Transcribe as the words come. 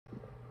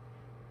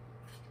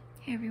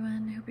Hey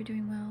everyone, I hope you're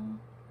doing well.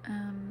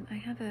 I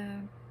have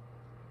a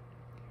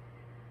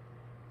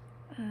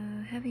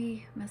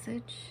heavy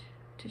message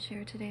to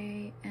share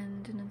today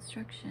and an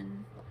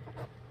instruction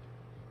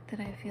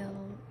that I feel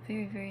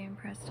very, very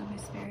impressed on my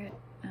spirit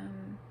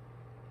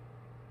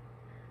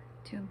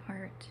to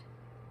impart.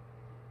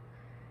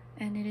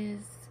 And it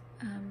is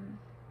an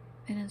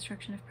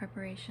instruction of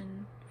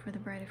preparation for the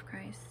bride of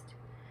Christ.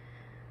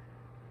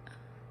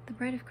 The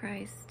bride of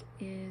Christ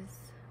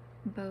is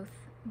both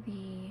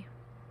the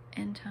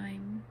end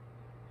time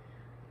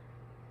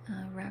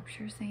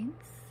rapture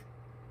saints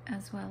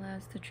as well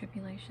as the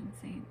tribulation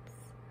saints.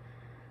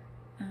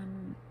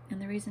 And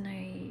the reason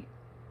I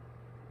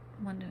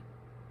want to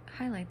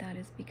highlight that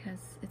is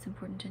because it's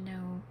important to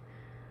know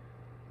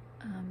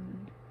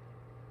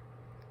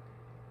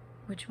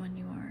which one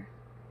you are,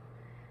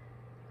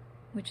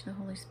 which the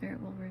Holy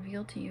Spirit will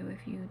reveal to you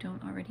if you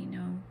don't already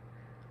know.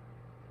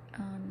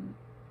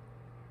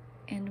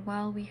 And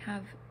while we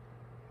have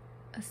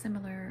a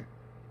similar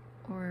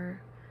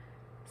or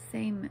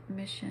same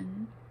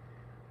mission,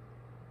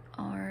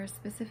 our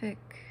specific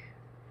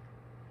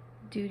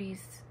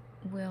duties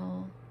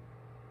will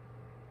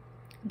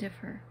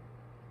differ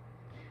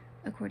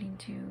according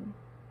to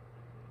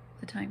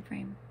the time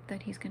frame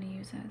that he's going to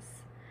use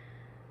us.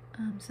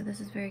 So this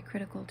is very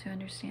critical to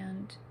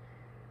understand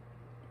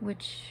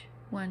which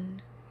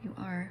one you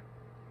are.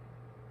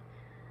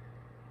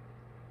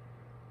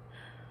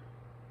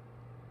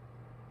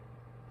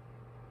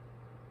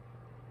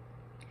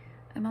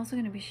 I'm also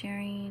going to be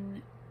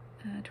sharing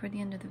toward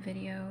the end of the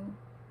video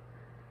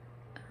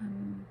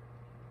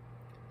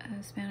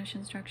a Spanish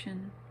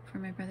instruction for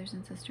my brothers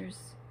and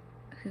sisters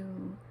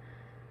who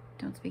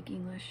don't speak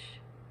English.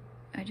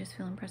 I just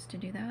feel impressed to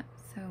do that,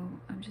 so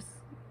I'm just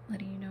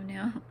letting you know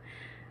now.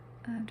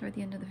 Toward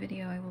the end of the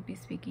video I will be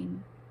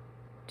speaking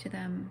to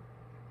them,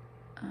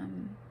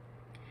 and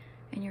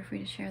you're free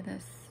to share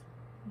this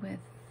with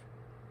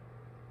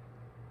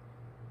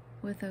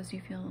those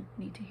you feel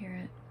need to hear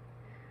it.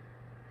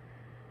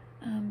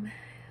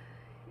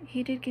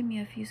 He did give me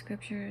a few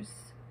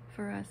scriptures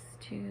for us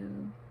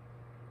to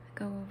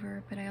go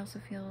over, but I also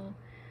feel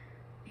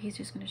he's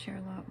just going to share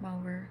a lot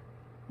while we're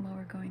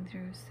going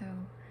through. So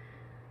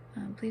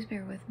please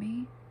bear with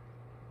me.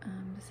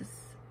 This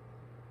is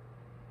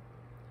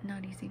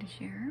not easy to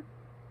share,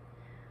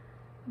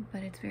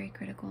 but it's very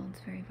critical and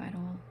it's very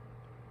vital.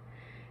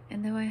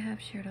 And though I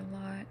have shared a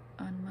lot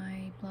on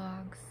my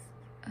blogs,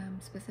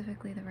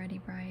 specifically the Ready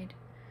Bride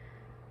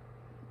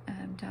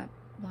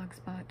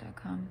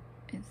 .blogspot.com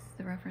is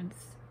the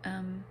reference.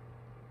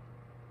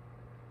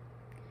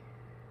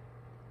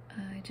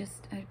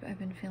 I've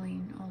been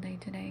feeling all day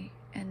today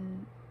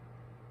and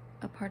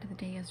a part of the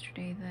day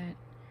yesterday that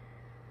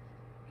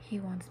he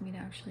wants me to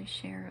actually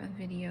share a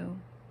video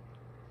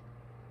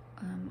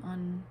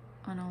on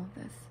all of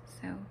this.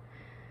 So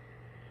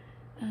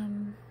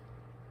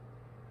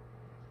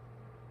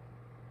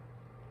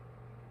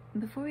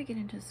before we get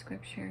into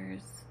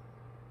scriptures,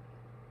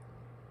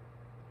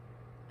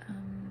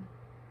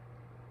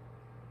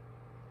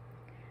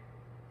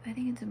 I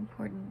think it's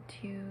important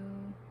to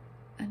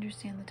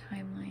understand the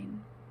timeline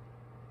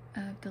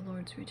of the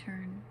Lord's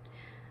return,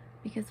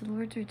 because the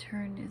Lord's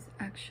return is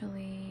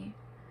actually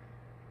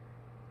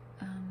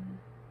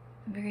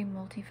very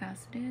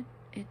multifaceted.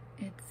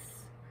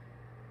 It's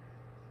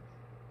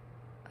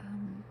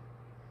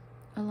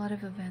a lot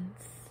of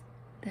events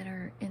that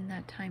are in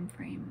that time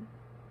frame,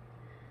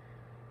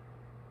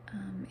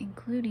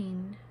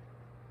 including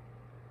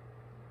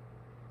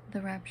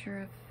the rapture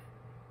of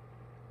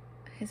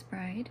his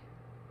bride,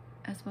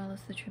 as well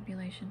as the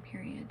tribulation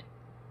period.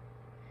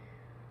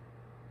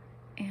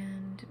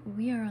 And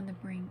we are on the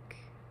brink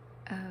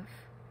of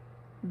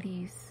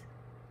these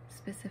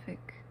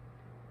specific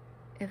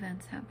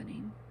events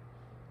happening.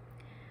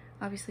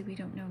 Obviously, we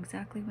don't know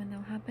exactly when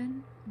they'll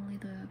happen, only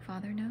the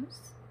Father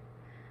knows,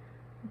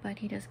 but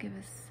he does give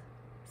us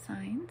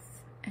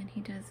signs, and he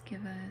does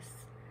give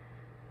us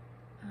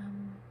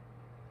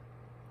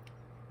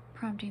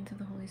promptings of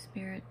the Holy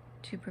Spirit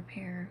to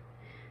prepare,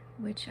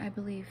 which I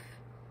believe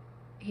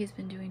he's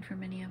been doing for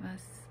many of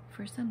us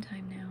for some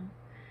time now,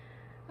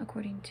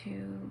 according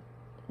to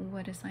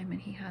what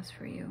assignment he has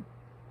for you.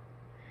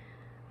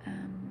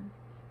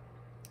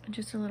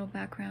 Just a little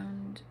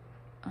background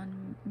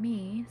on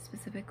me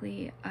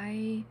specifically.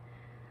 I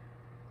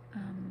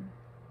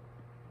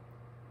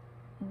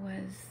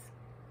was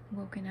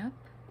woken up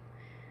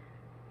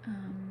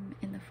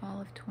in the fall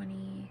of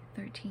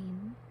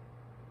 2013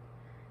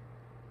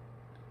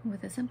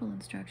 with a simple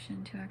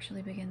instruction to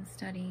actually begin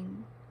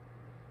studying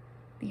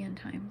the end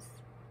times,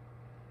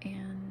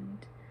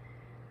 and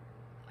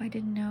I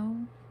didn't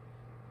know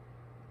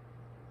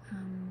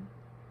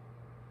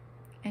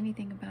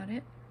anything about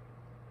it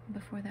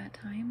before that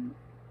time,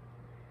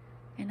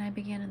 and I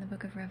began in the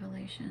book of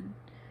Revelation.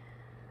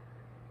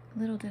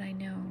 Little did I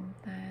know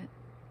that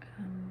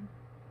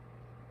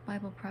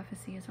Bible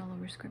prophecy is all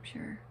over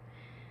scripture,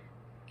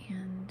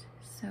 and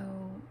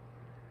so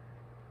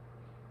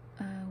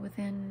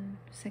within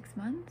 6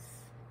 months,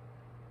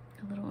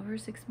 a little over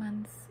 6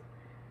 months,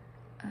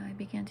 I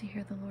began to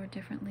hear the Lord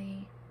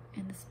differently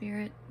in the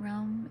spirit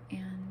realm,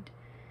 and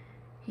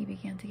he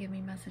began to give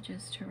me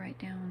messages to write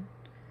down.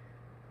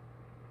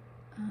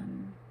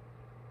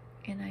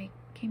 And I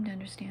came to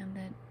understand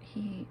that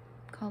he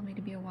called me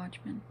to be a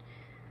watchman,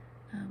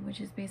 which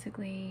is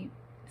basically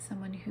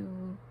someone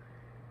who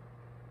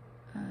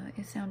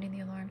is sounding the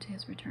alarm to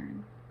his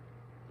return.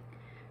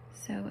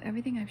 So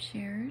everything I've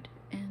shared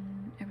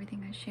and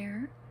everything I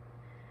share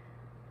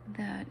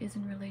that is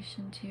in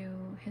relation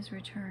to his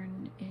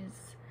return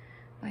is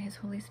by his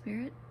Holy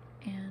Spirit,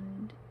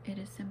 and it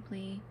is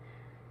simply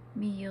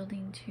me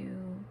yielding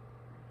to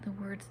the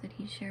words that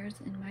he shares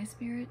in my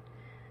spirit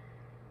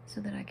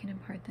so that I can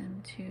impart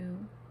them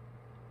to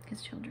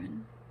his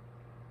children.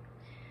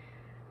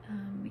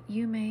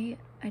 You may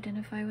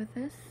identify with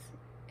this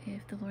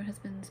if the Lord has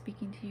been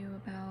speaking to you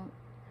about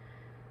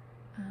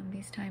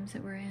these times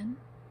that we're in,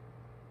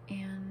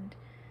 and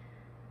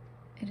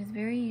it is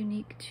very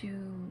unique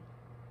to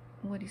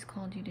what he's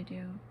called you to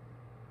do.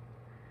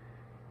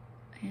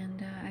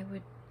 And I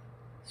would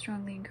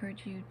strongly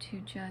encourage you to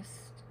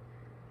just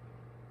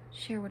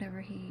share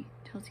whatever he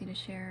tells you to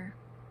share,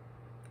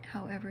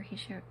 however he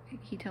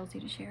tells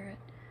you to share it,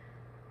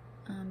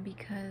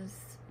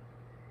 because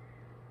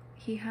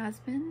he has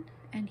been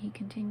and he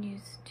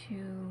continues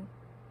to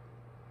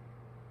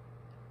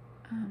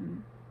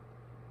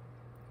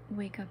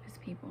wake up his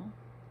people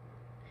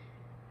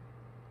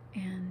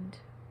and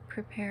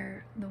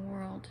prepare the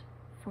world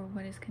for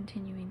what is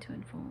continuing to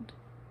unfold.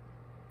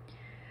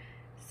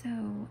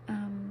 So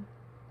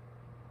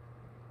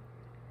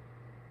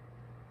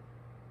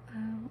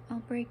I'll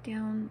break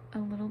down a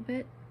little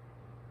bit.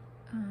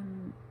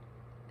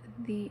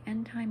 The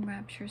end time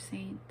rapture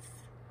saints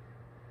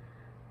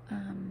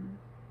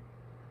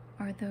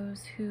are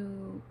those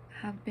who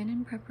have been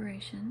in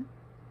preparation.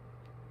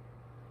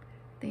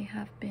 They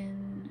have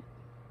been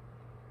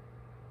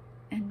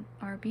and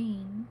are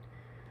being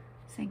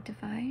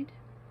sanctified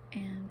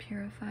and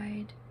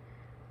purified,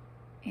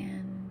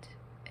 and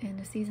in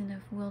a season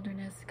of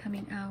wilderness,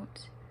 coming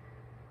out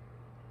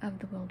of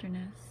the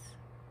wilderness.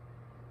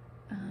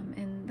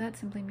 And that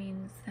simply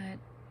means that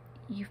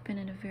you've been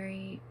in a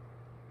very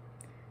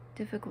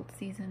difficult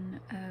season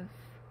of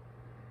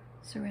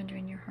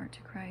surrendering your heart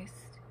to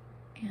Christ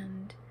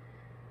and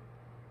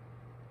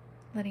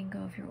letting go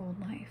of your old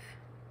life,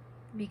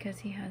 because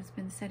he has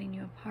been setting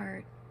you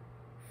apart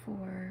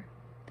for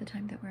the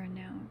time that we're in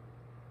now.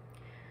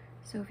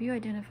 So if you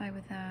identify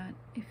with that,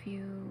 if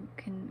you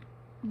can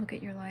look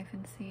at your life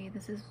and see,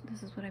 this is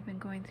what I've been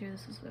going through,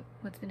 this is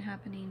what's been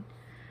happening,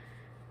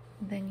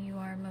 then you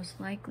are most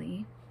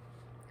likely,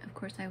 of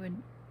course I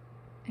would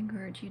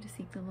encourage you to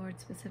seek the Lord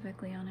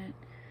specifically on it,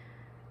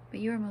 but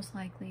you are most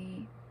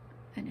likely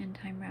an end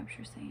time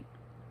rapture saint.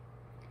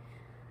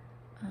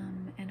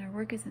 And our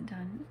work isn't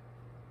done.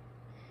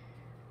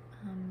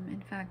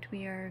 In fact,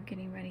 we are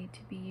getting ready to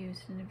be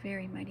used in a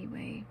very mighty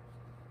way.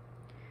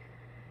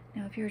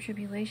 Now, if you're a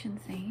tribulation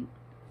saint,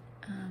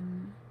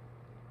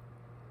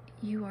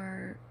 you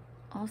are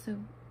also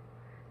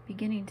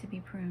beginning to be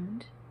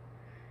pruned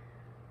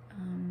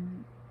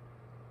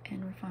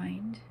and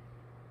refined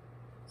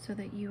so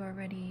that you are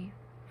ready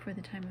for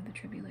the time of the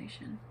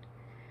tribulation.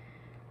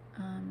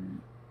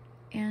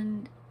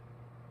 And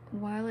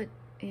while it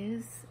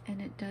is,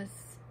 and it does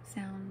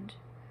sound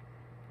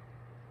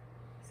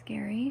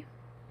scary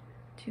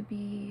to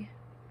be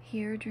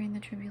here during the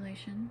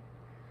tribulation,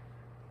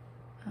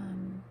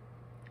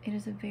 it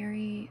is a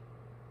very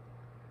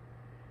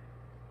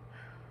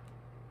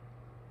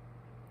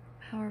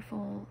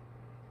powerful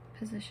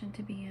position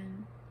to be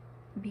in,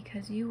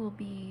 because you will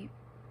be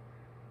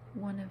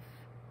one of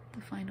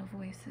the final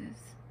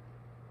voices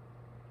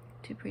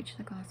to preach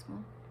the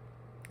gospel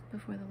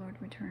before the Lord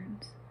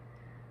returns.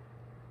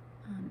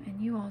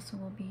 And you also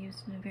will be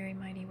used in a very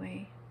mighty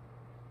way.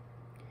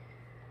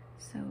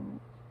 So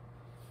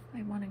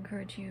I want to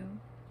encourage you,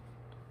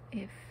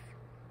 if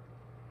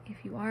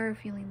you are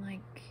feeling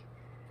like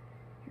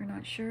you're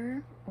not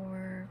sure,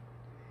 or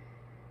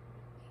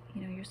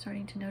you're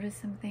starting to notice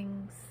some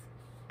things,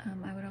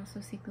 I would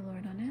also seek the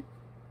Lord on it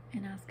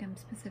and ask him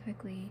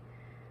specifically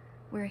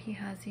where he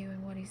has you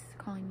and what he's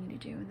calling you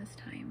to do in this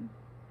time.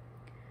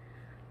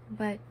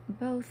 But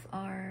both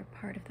are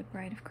part of the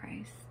bride of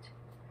Christ,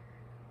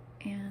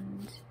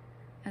 and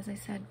as I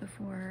said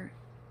before,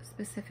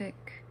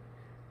 specific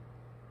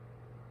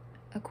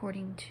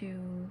according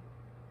to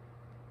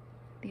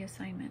the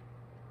assignment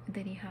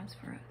that he has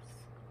for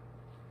us.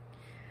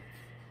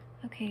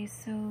 Okay,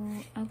 so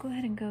I'll go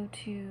ahead and go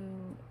to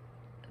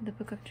the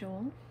book of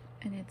Joel,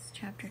 and it's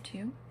chapter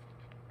 2,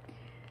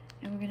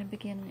 and we're going to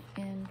begin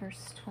in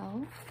verse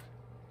 12,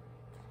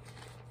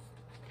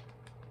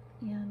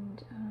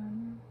 and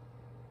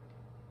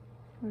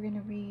we're going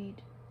to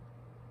read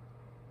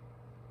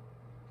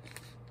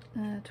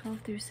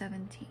 12 through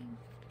 17.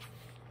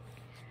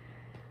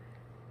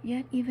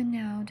 Yet even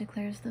now,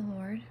 declares the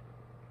Lord,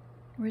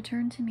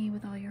 return to me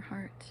with all your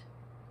heart,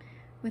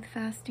 with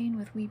fasting,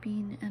 with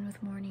weeping, and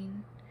with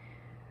mourning,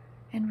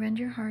 and rend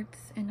your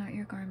hearts and not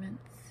your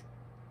garments.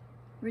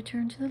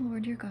 Return to the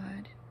Lord your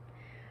God,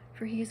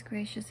 for he is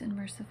gracious and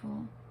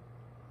merciful,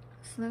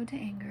 slow to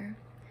anger,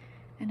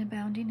 and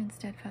abounding in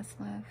steadfast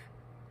love.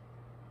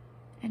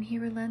 And he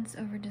relents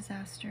over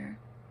disaster.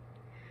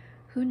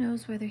 Who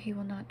knows whether he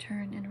will not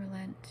turn and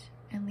relent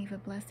and leave a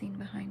blessing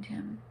behind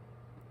him,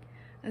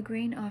 a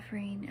grain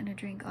offering and a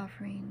drink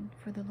offering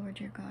for the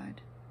Lord your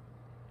God.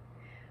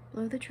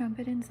 Blow the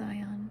trumpet in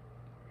Zion,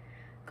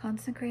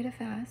 consecrate a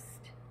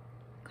fast,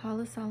 call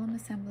a solemn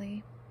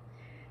assembly,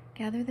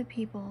 gather the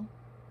people,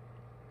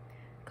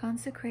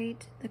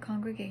 consecrate the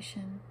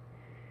congregation,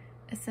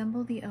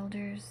 assemble the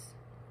elders,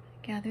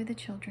 gather the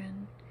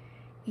children,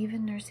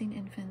 even nursing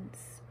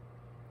infants.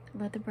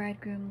 Let the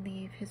bridegroom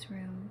leave his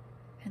room,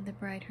 and the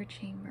bride her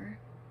chamber.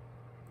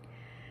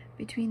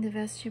 Between the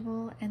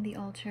vestibule and the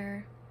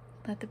altar,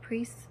 let the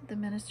priests, the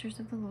ministers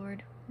of the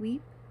Lord,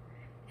 weep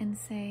and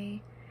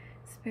say,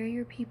 Spare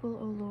your people,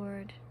 O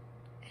Lord,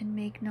 and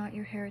make not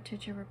your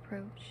heritage a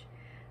reproach,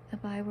 a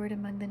byword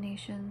among the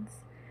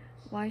nations.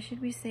 Why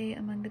should we say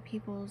among the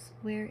peoples,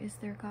 Where is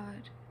their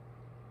God?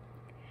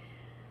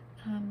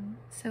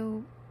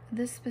 So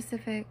this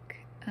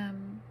specific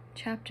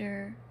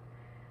chapter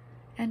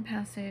and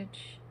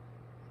passage,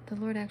 the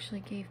Lord actually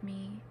gave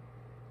me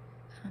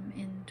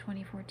in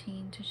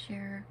 2014 to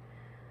share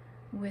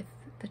with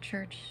the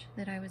church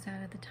that I was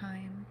at the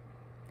time.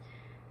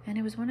 And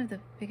it was one of the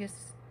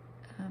biggest,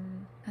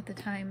 at the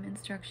time,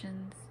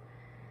 instructions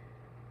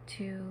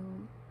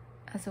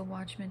as a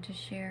watchman, to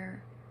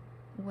share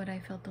what I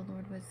felt the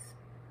Lord was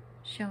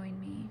showing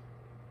me.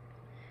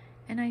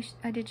 And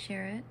I did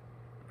share it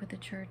with the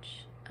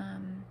church.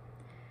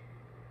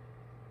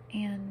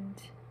 And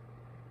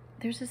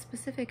there's a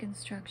specific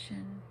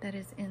instruction that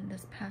is in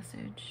this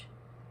passage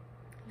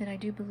that I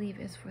do believe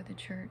is for the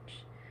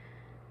church,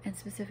 and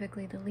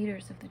specifically the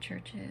leaders of the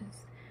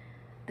churches,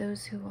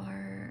 those who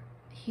are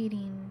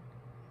heeding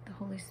the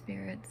Holy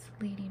Spirit's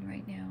leading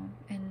right now.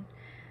 And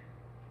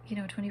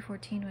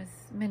 2014 was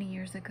many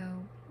years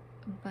ago,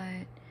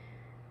 but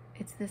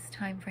it's this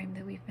time frame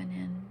that we've been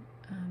in,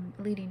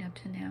 leading up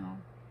to now.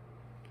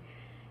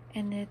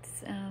 And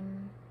it's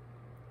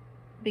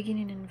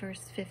beginning in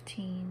verse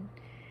 15.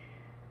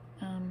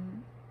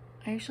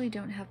 I actually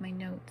don't have my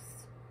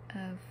notes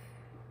of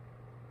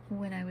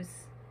when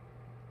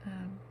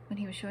when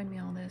he was showing me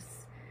all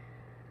this,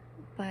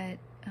 but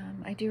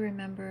I do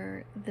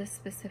remember this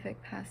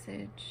specific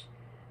passage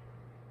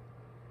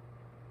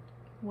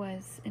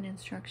was an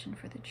instruction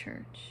for the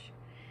church,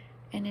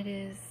 and it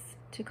is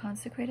to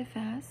consecrate a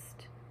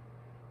fast,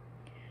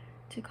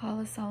 to call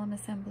a solemn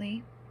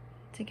assembly,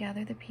 to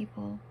gather the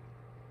people,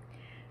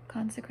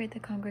 consecrate the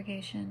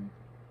congregation,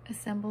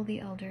 assemble the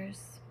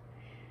elders,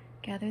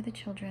 gather the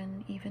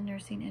children, even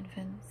nursing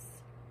infants.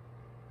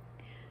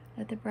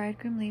 Let the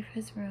bridegroom leave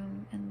his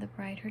room, and the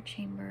bride her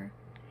chamber.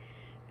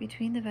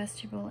 Between the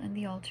vestibule and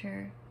the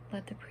altar,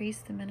 let the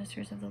priests, the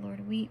ministers of the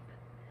Lord, weep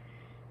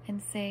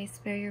and say,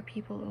 Spare your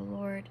people, O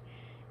Lord,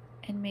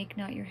 and make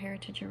not your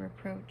heritage a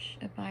reproach,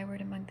 a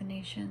byword among the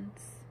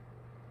nations.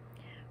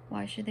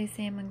 Why should they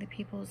say among the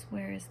peoples,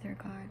 Where is their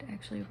God? I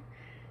actually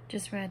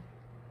just read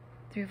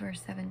through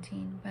verse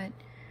 17, but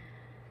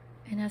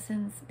in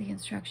essence, the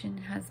instruction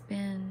has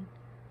been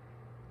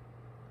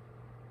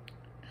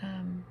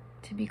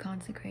to be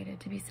consecrated,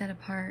 to be set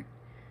apart,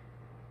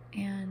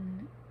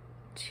 and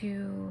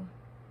to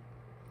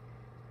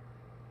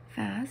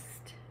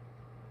fast,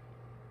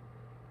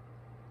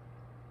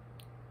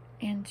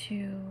 and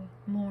to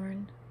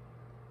mourn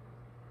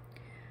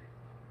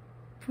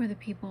for the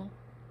people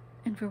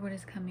and for what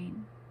is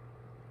coming.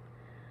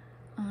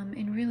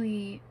 And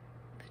really,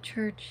 the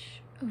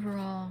church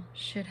overall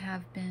should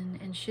have been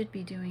and should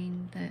be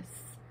doing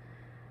this,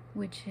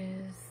 which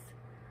is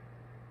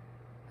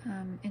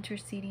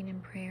interceding in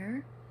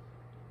prayer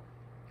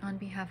on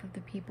behalf of the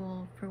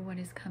people for what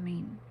is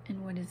coming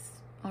and what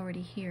is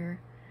already here,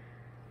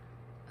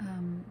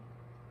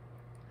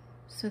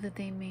 so that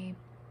they may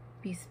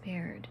be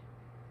spared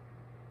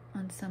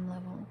on some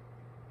level.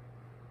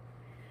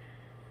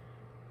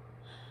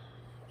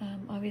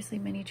 Obviously,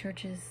 many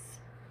churches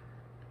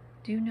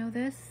do know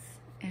this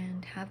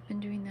and have been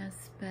doing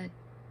this, but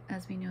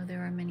as we know,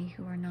 there are many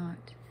who are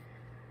not.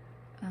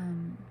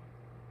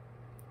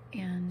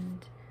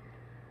 And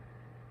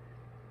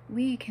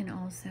we can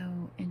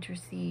also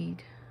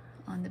intercede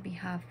on the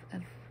behalf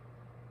of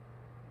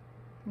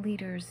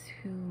leaders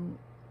who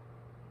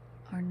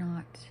are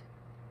not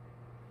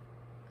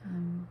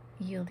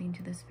yielding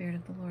to the Spirit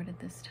of the Lord at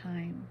this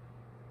time,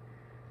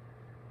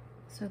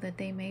 so that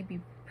they may be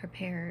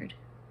prepared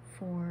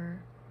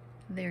for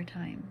their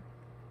time.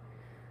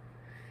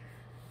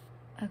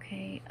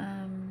 Okay,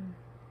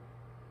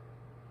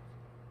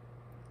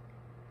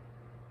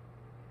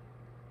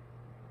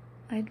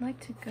 I'd like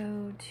to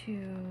go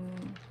to,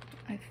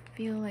 I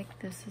feel like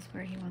this is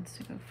where he wants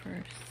to go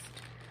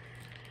first,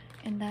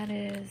 and that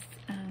is,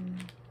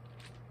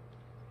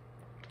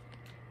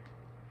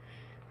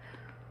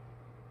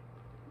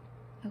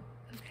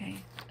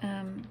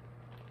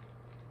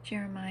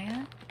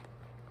 Jeremiah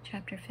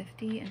chapter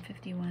 50 and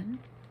 51.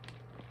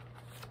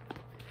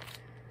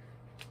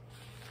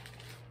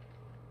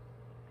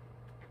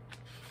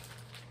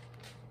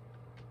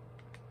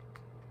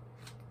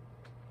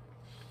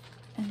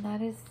 And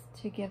that is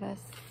to give us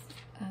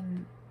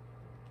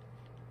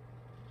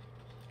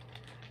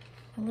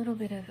a little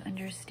bit of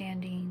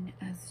understanding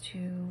as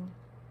to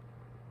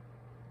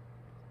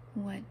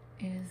what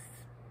is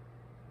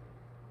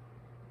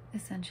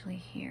essentially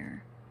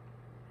here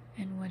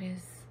and what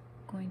is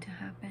going to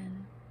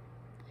happen.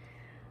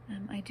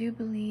 I do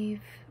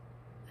believe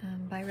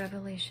by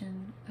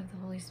revelation of the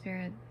Holy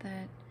Spirit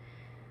that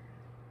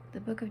the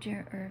book of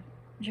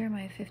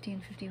Jeremiah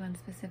 15:51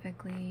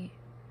 specifically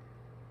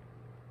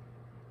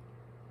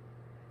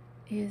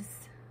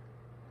is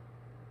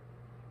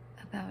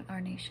about our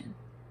nation.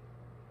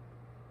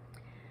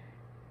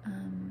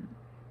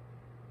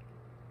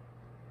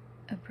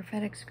 A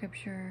prophetic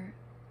scripture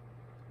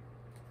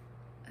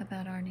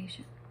about our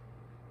nation.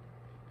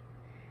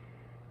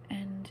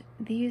 And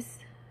these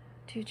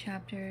two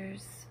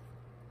chapters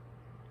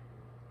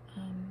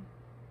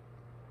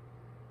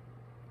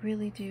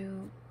really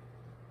do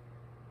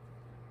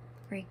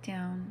break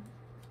down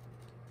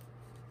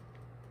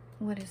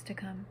what is to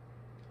come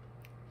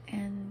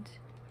and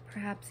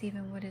perhaps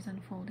even what is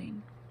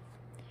unfolding.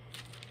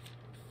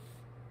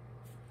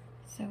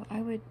 So I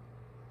would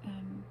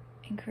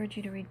encourage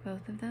you to read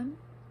both of them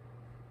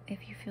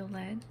if you feel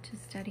led to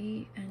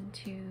study and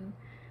to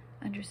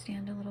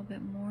understand a little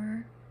bit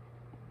more.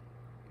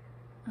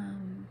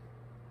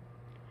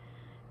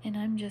 And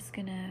I'm just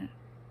gonna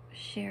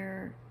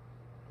share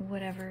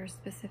whatever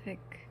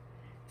specific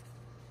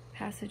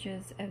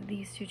passages of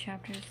these two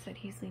chapters that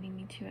he's leading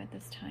me to at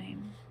this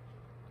time.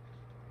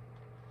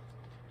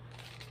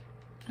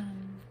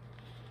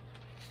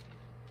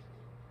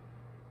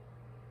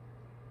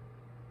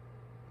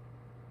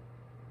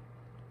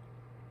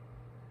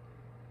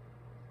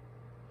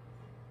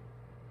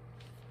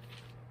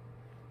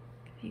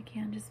 If you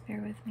can, just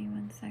bear with me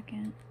 1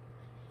 second.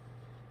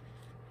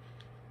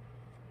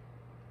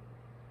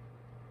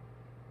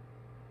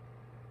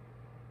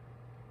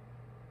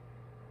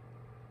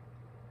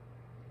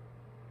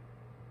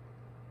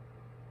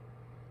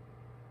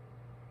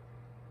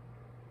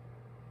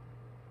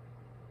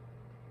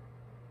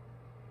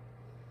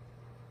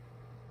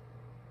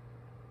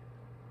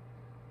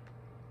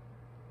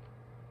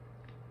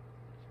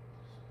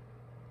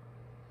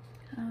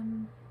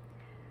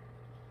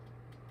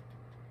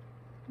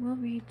 We'll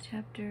read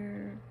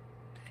chapter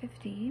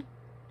 50.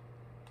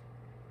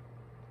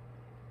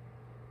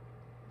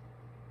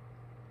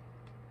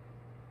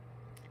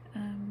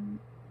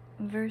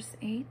 Verse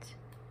 8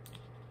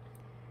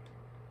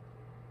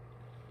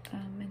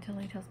 until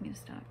he tells me to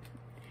stop.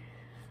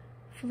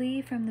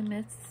 Flee from the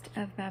midst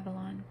of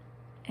Babylon,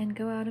 and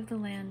go out of the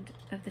land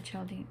of the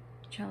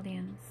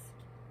Chaldeans,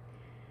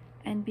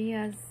 and be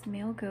as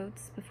male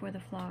goats before the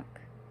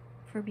flock.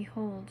 For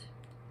behold,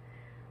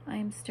 I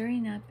am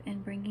stirring up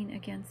and bringing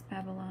against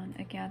Babylon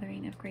a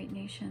gathering of great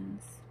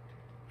nations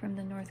from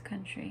the north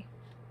country,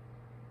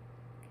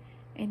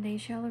 and they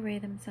shall array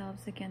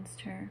themselves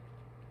against her.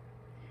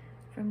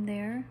 From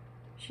there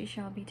she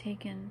shall be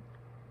taken.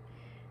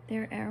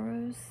 Their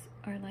arrows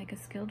are like a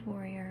skilled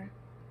warrior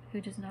who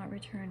does not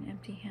return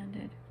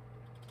empty-handed.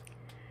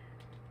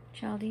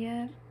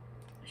 Chaldea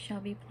shall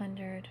be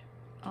plundered.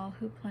 All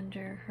who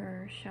plunder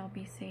her shall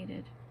be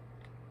sated,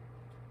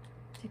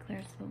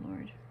 declares the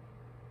Lord.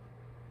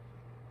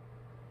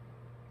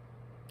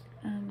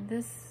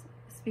 This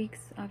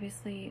speaks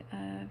obviously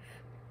of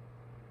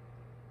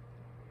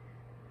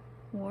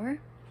war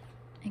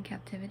and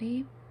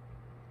captivity.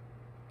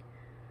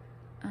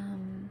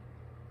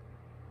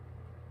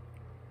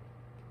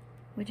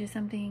 Which is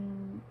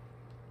something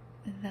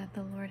that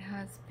the Lord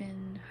has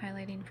been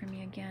highlighting for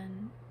me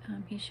again.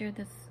 He shared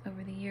this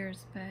over the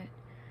years, but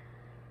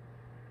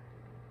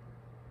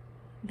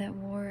that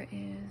war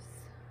is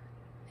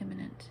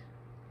imminent.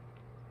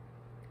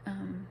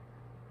 I'm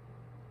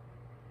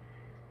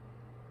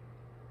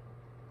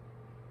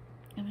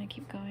going to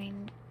keep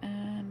going.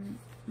 I'm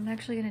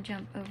actually going to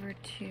jump over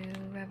to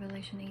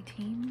Revelation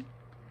 18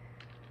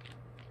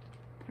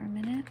 for a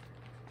minute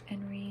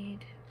and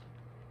read,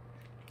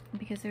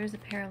 because there is a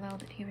parallel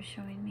that he was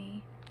showing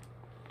me.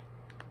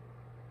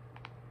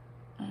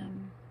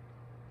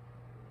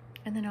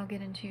 And then I'll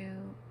get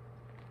into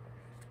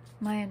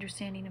my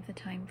understanding of the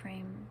time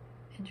frame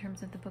in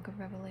terms of the book of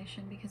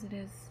Revelation, because it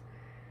is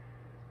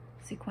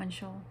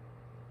sequential.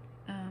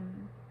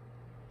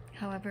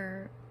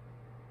 However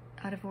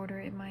out of order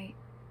it might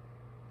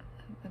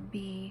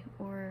be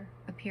or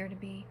appear to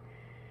be.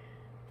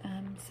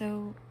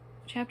 So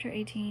chapter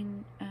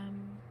 18,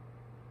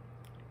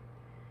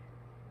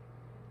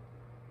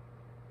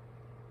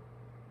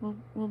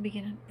 we'll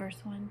begin at verse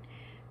 1.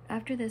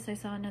 After this I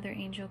saw another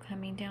angel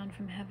coming down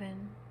from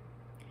heaven,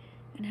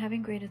 and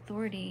having great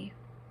authority,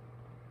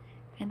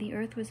 and the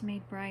earth was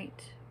made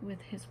bright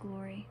with his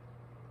glory.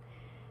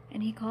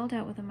 And he called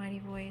out with a mighty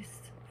voice,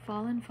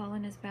 Fallen,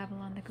 fallen is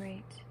Babylon the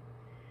Great.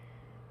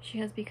 She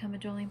has become a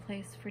dwelling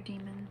place for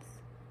demons,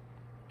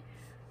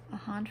 a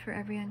haunt for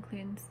every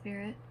unclean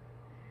spirit,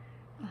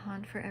 a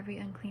haunt for every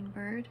unclean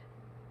bird,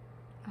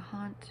 a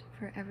haunt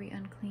for every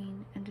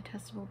unclean and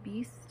detestable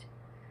beast.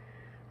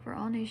 For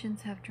all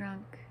nations have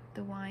drunk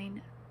the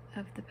wine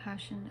of the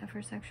passion of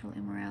her sexual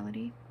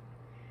immorality,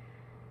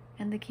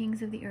 and the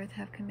kings of the earth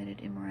have committed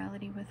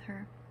immorality with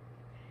her,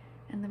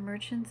 and the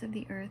merchants of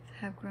the earth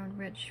have grown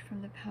rich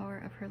from the power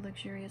of her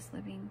luxurious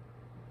living.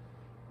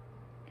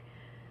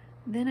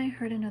 Then I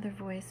heard another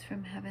voice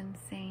from heaven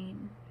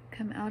saying,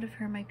 "Come out of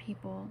her, my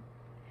people,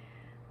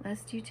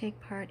 lest you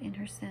take part in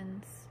her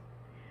sins,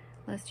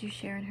 lest you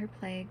share in her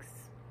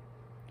plagues.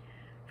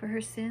 For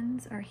her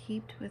sins are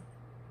heaped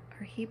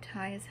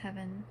high as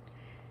heaven,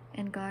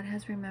 and God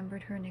has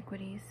remembered her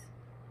iniquities.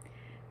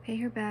 Pay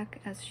her back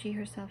as she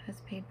herself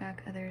has paid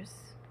back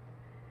others,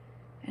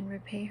 and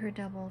repay her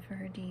double for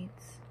her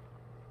deeds.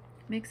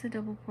 Mix a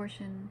double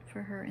portion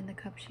for her in the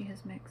cup she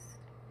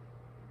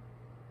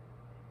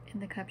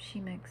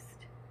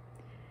mixed.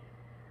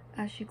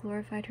 As she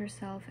glorified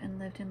herself and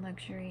lived in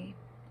luxury,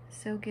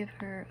 so give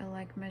her a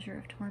like measure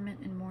of torment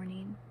and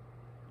mourning.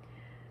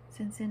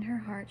 Since in her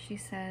heart she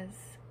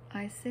says,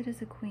 I sit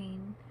as a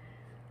queen,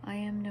 I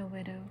am no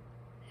widow,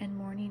 and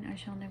mourning I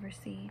shall never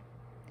see.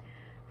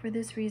 For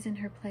this reason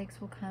her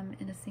plagues will come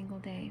in a single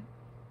day.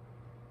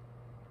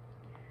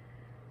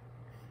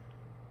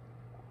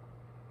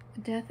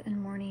 Death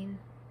and mourning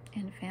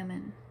and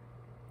famine,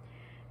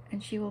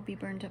 and she will be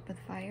burned up with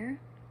fire,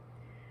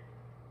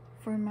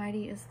 for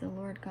mighty is the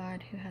Lord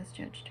God who has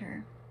judged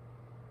her."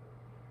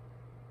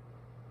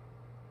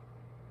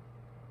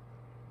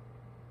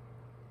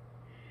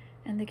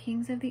 And the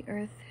kings of the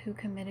earth who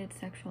committed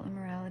sexual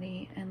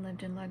immorality and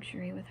lived in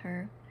luxury with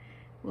her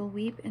will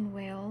weep and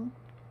wail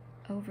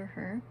over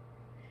her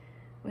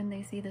when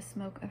they see the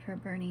smoke of her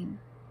burning.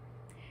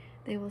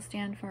 They will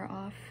stand far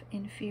off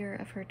in fear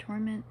of her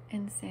torment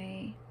and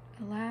say,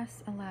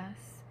 "Alas,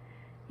 alas,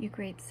 you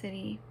great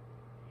city,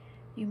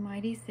 you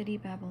mighty city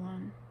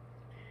Babylon,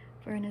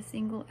 for in a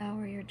single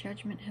hour your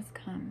judgment has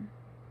come."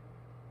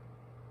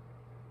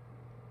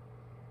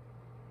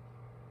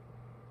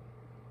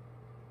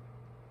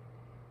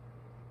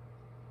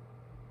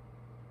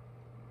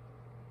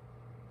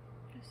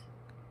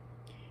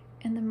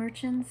 And the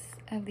merchants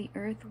of the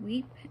earth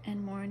weep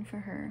and mourn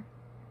for her,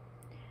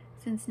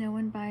 since no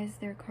one buys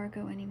their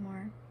cargo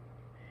anymore.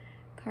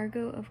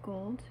 Cargo of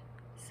gold,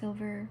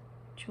 silver,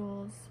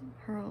 jewels,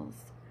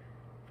 pearls,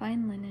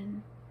 fine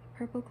linen,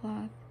 purple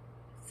cloth,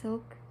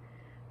 silk,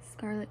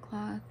 scarlet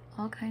cloth,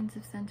 all kinds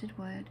of scented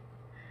wood,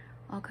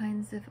 all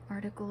kinds of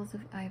articles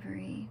of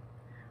ivory,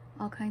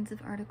 all kinds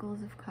of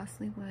articles of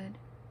costly wood,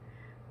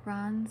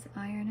 bronze,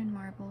 iron, and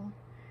marble,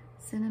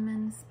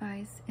 cinnamon,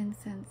 spice,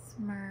 incense,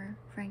 myrrh,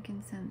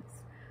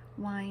 frankincense,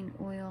 wine,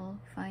 oil,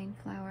 fine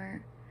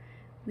flour,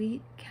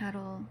 wheat,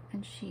 cattle,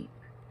 and sheep,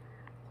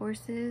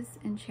 horses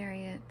and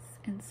chariots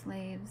and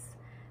slaves,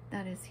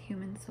 that is,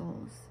 human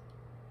souls.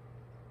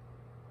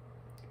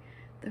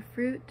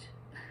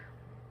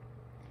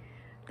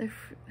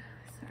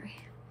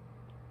 Sorry.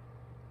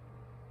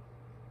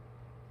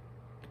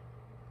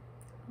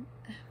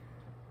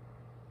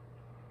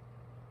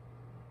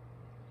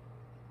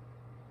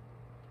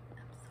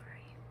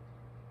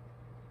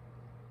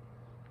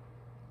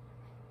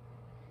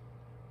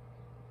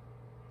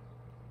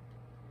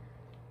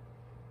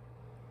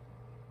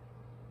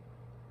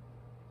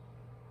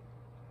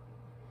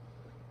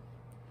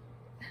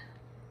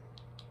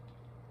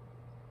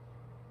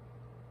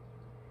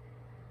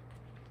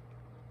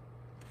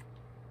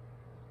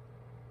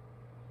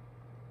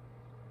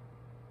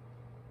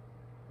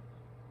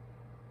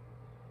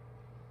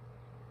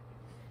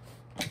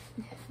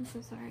 I'm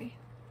so sorry.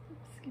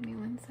 Just give me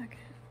 1 second.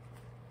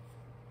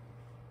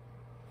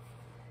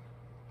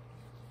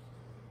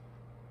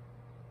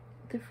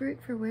 The fruit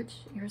for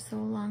which your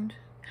soul longed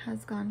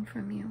has gone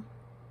from you,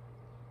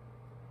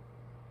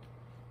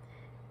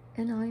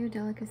 and all your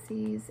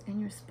delicacies and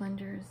your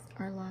splendors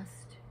are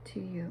lost to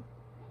you,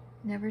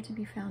 never to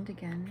be found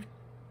again.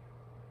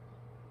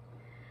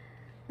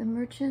 The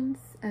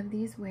merchants of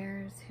these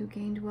wares who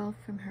gained wealth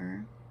from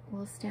her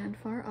will stand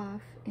far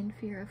off in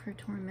fear of her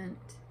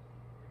torment,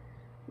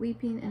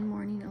 weeping and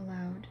mourning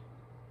aloud.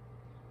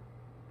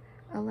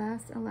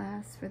 Alas,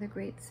 alas, for the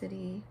great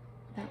city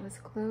that was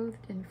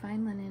clothed in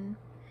fine linen,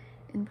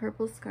 in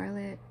purple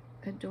scarlet,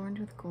 adorned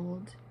with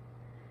gold,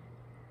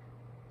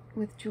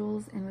 with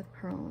jewels and with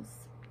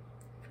pearls.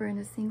 For in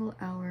a single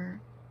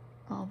hour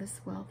all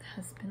this wealth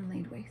has been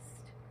laid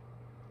waste.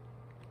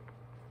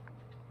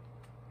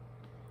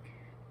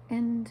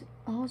 And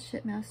all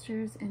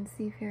shipmasters and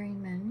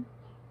seafaring men,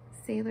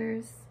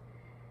 sailors,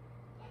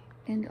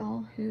 and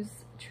all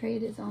whose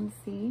trade is on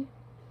sea,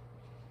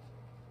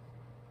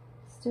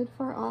 stood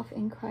far off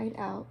and cried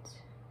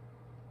out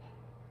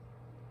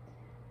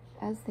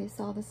as they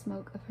saw the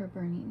smoke of her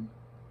burning.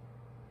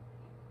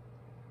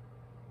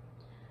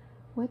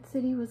 What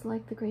city was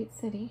like the great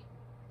city?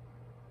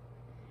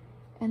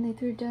 And they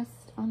threw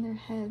dust on their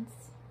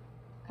heads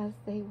as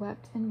they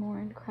wept and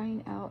mourned,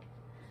 crying out,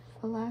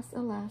 "Alas,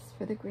 alas,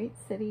 for the great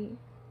city,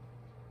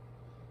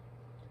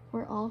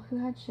 where all who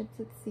had ships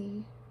at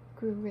sea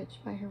grew rich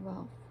by her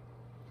wealth.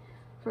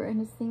 For in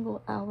a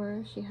single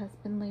hour she has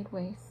been laid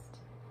waste.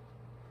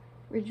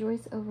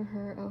 Rejoice over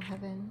her, O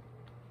heaven,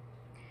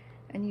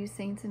 and you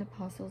saints and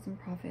apostles and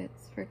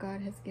prophets, for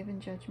God has given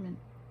judgment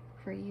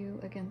for you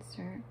against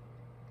her.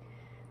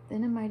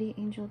 Then a mighty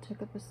angel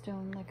took up a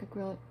stone like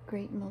a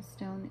great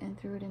millstone and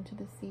threw it into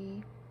the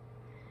sea,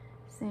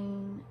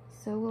 saying,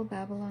 So will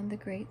Babylon the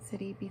great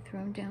city be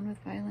thrown down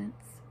with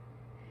violence,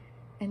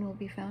 and will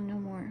be found no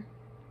more.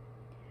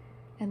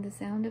 And the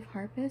sound of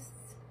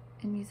harpists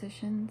and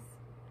musicians,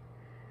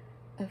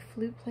 of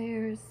flute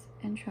players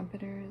and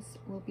trumpeters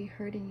will be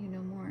heard in you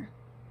no more.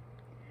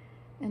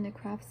 And a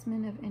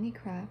craftsman of any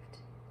craft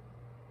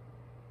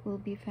will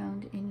be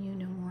found in you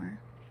no more.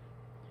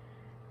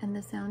 And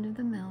the sound of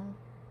the mill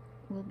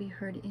will be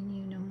heard in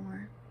you no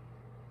more.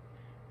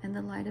 And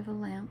the light of a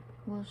lamp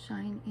will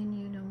shine in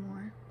you no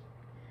more.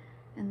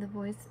 And the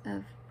voice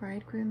of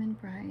bridegroom and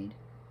bride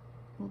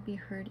will be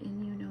heard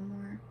in you no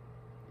more.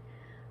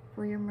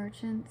 For your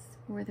merchants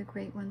were the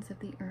great ones of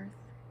the earth,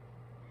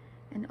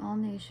 and all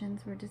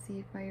nations were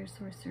deceived by your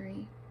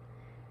sorcery.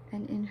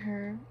 And in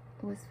her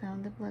was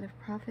found the blood of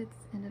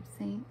prophets and of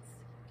saints,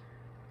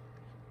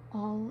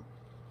 and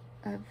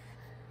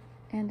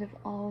of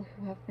all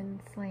who have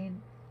been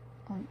slain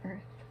on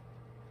earth.